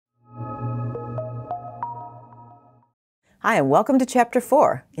Hi, and welcome to Chapter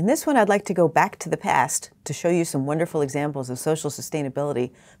 4. In this one, I'd like to go back to the past to show you some wonderful examples of social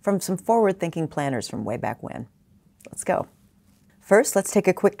sustainability from some forward-thinking planners from way back when. Let's go. First, let's take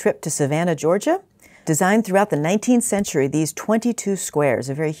a quick trip to Savannah, Georgia. Designed throughout the 19th century, these 22 squares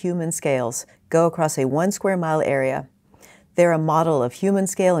of very human scales go across a 1 square mile area. They're a model of human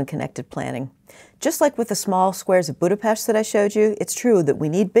scale and connected planning. Just like with the small squares of Budapest that I showed you, it's true that we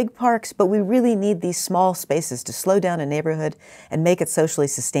need big parks, but we really need these small spaces to slow down a neighborhood and make it socially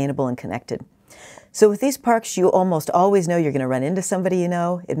sustainable and connected. So with these parks, you almost always know you're going to run into somebody you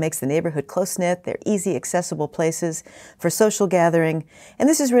know. It makes the neighborhood close-knit. They're easy, accessible places for social gathering. And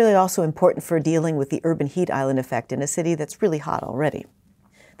this is really also important for dealing with the urban heat island effect in a city that's really hot already.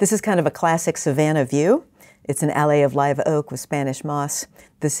 This is kind of a classic Savannah view. It's an alley of live oak with Spanish moss.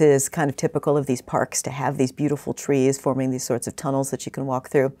 This is kind of typical of these parks to have these beautiful trees forming these sorts of tunnels that you can walk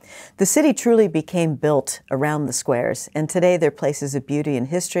through. The city truly became built around the squares, and today they're places of beauty and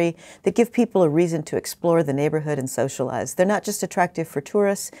history that give people a reason to explore the neighborhood and socialize. They're not just attractive for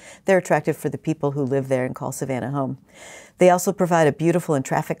tourists, they're attractive for the people who live there and call Savannah home. They also provide a beautiful and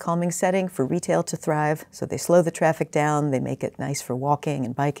traffic calming setting for retail to thrive, so they slow the traffic down, they make it nice for walking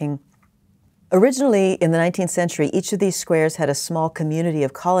and biking. Originally, in the 19th century, each of these squares had a small community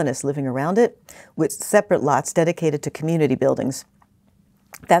of colonists living around it, with separate lots dedicated to community buildings.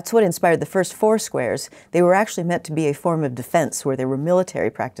 That's what inspired the first 4 squares. They were actually meant to be a form of defense where there were military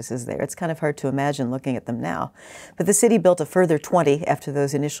practices there. It's kind of hard to imagine looking at them now. But the city built a further 20 after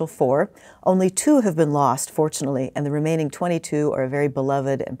those initial 4. Only 2 have been lost, fortunately, and the remaining 22 are a very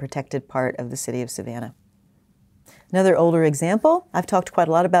beloved and protected part of the city of Savannah. Another older example, I've talked quite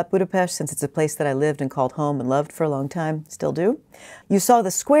a lot about Budapest since it's a place that I lived and called home and loved for a long time, still do. You saw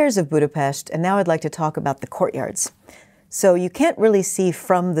the squares of Budapest, and now I'd like to talk about the courtyards. So you can't really see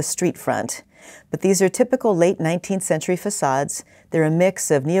from the street front, but these are typical late 19th century facades. They're a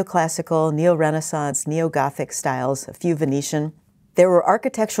mix of neoclassical, neo-Renaissance, neo-Gothic styles, a few Venetian. There were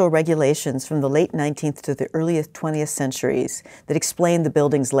architectural regulations from the late 19th to the early 20th centuries that explained the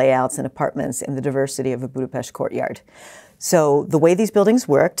building's layouts and apartments and the diversity of a Budapest courtyard. So the way these buildings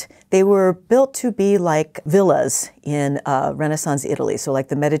worked, they were built to be like villas in Renaissance Italy. So like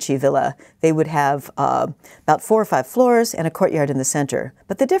the Medici villa, they would have about 4 or 5 floors and a courtyard in the center.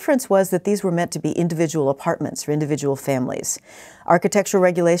 But the difference was that these were meant to be individual apartments for individual families. Architectural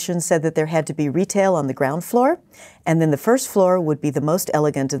regulations said that there had to be retail on the ground floor, and then the first floor would be the most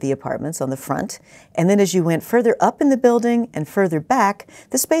elegant of the apartments on the front. And then as you went further up in the building and further back,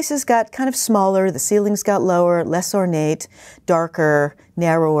 the spaces got kind of smaller, the ceilings got lower, less ornate, darker,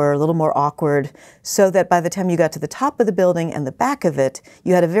 narrower, a little more awkward, so that by the time you got to the top of the building and the back of it,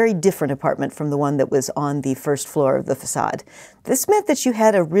 you had a very different apartment from the one that was on the first floor of the facade. This meant that you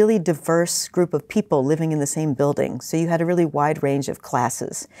had a really diverse group of people living in the same building, so you had a really wide range of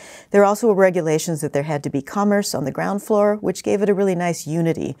classes. There also were regulations that there had to be commerce on the ground floor, which gave it a really nice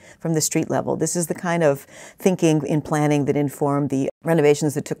unity from the street level. This is the kind of thinking in planning that informed the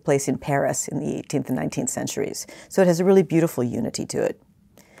renovations that took place in Paris in the 18th and 19th centuries. So it has a really beautiful unity to it.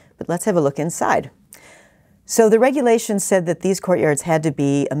 But let's have a look inside. So the regulations said that these courtyards had to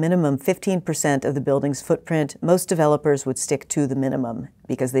be a minimum 15% of the building's footprint. Most developers would stick to the minimum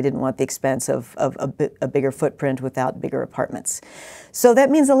because they didn't want the expense of a bigger footprint without bigger apartments. So that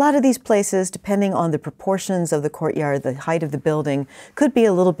means a lot of these places, depending on the proportions of the courtyard, the height of the building, could be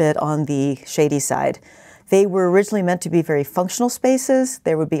a little bit on the shady side. They were originally meant to be very functional spaces.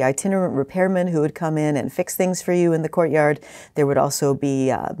 There would be itinerant repairmen who would come in and fix things for you in the courtyard. There would also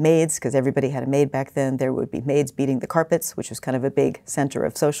be maids, because everybody had a maid back then. There would be maids beating the carpets, which was kind of a big center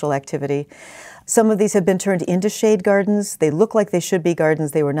of social activity. Some of these have been turned into shade gardens. They look like they should be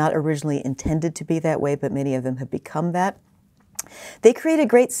gardens. They were not originally intended to be that way, but many of them have become that. They create a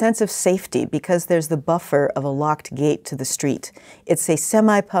great sense of safety because there's the buffer of a locked gate to the street. It's a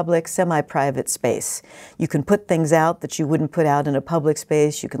semi-public, semi-private space. You can put things out that you wouldn't put out in a public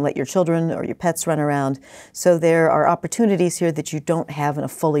space. You can let your children or your pets run around. So there are opportunities here that you don't have in a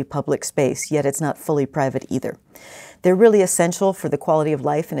fully public space, yet it's not fully private either. They're really essential for the quality of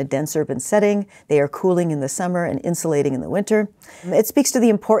life in a dense urban setting. They are cooling in the summer and insulating in the winter. It speaks to the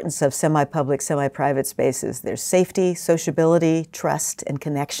importance of semi-public, semi-private spaces. There's safety, sociability, trust, and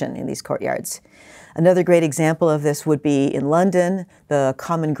connection in these courtyards. Another great example of this would be in London, the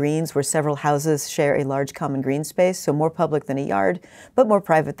common greens, where several houses share a large common green space, so more public than a yard, but more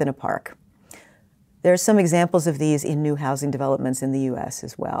private than a park. There are some examples of these in new housing developments in the US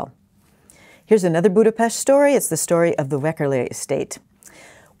as well. Here's another Budapest story. It's the story of the Weckerle estate.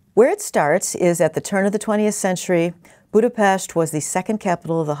 Where it starts is at the turn of the 20th century. Budapest was the second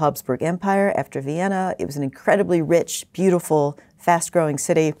capital of the Habsburg Empire after Vienna. It was an incredibly rich, beautiful, fast-growing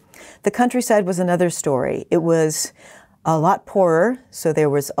city. The countryside was another story. It was a lot poorer, so there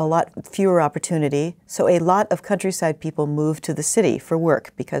was a lot fewer opportunity. So a lot of countryside people moved to the city for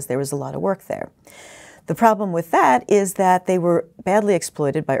work because there was a lot of work there. The problem with that is that they were badly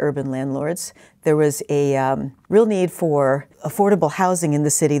exploited by urban landlords. There was a real need for affordable housing in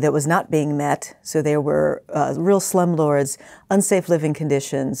the city that was not being met. So there were real slumlords, unsafe living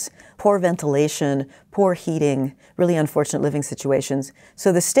conditions, poor ventilation, poor heating, really unfortunate living situations.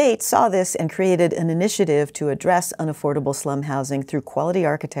 So the state saw this and created an initiative to address unaffordable slum housing through quality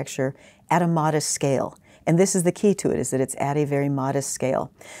architecture at a modest scale. And this is the key to it, is that it's at a very modest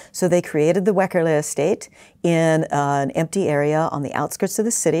scale. So they created the Wekerle estate in an empty area on the outskirts of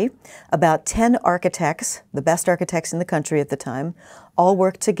the city. About 10 architects, the best architects in the country at the time, all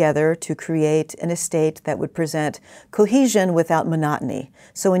worked together to create an estate that would present cohesion without monotony.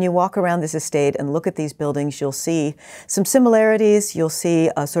 So when you walk around this estate and look at these buildings, you'll see some similarities, you'll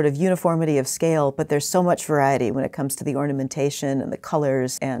see a sort of uniformity of scale, but there's so much variety when it comes to the ornamentation and the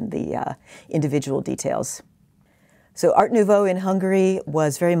colors and the individual details. So Art Nouveau in Hungary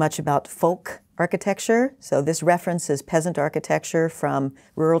was very much about folk architecture. So this references peasant architecture from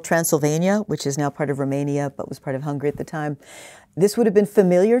rural Transylvania, which is now part of Romania, but was part of Hungary at the time. This would have been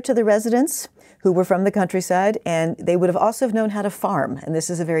familiar to the residents who were from the countryside, and they would have also known how to farm. And this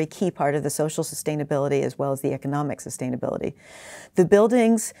is a very key part of the social sustainability as well as the economic sustainability. The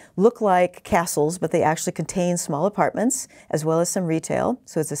buildings look like castles, but they actually contain small apartments as well as some retail.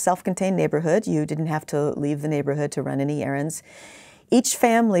 So it's a self-contained neighborhood. You didn't have to leave the neighborhood to run any errands. Each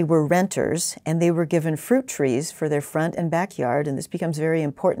family were renters, and they were given fruit trees for their front and backyard, and this becomes very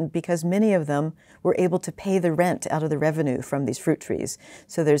important because many of them were able to pay the rent out of the revenue from these fruit trees.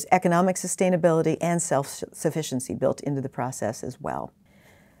 So there's economic sustainability and self-sufficiency built into the process as well.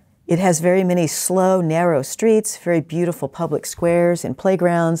 It has very many slow, narrow streets, very beautiful public squares and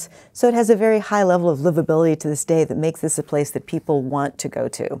playgrounds, so it has a very high level of livability to this day that makes this a place that people want to go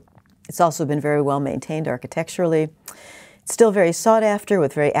to. It's also been very well maintained architecturally. It's still very sought after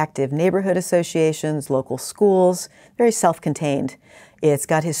with very active neighborhood associations, local schools, very self-contained. It's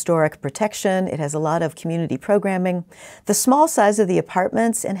got historic protection. It has a lot of community programming. The small size of the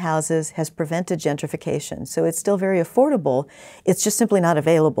apartments and houses has prevented gentrification, so it's still very affordable. It's just simply not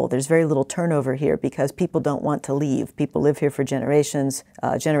available. There's very little turnover here because people don't want to leave. People live here for generations.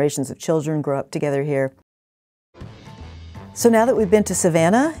 Generations of children grow up together here. So now that we've been to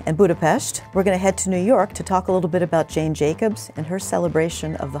Savannah and Budapest, we're going to head to New York to talk a little bit about Jane Jacobs and her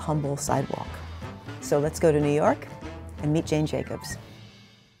celebration of the humble sidewalk. So let's go to New York and meet Jane Jacobs.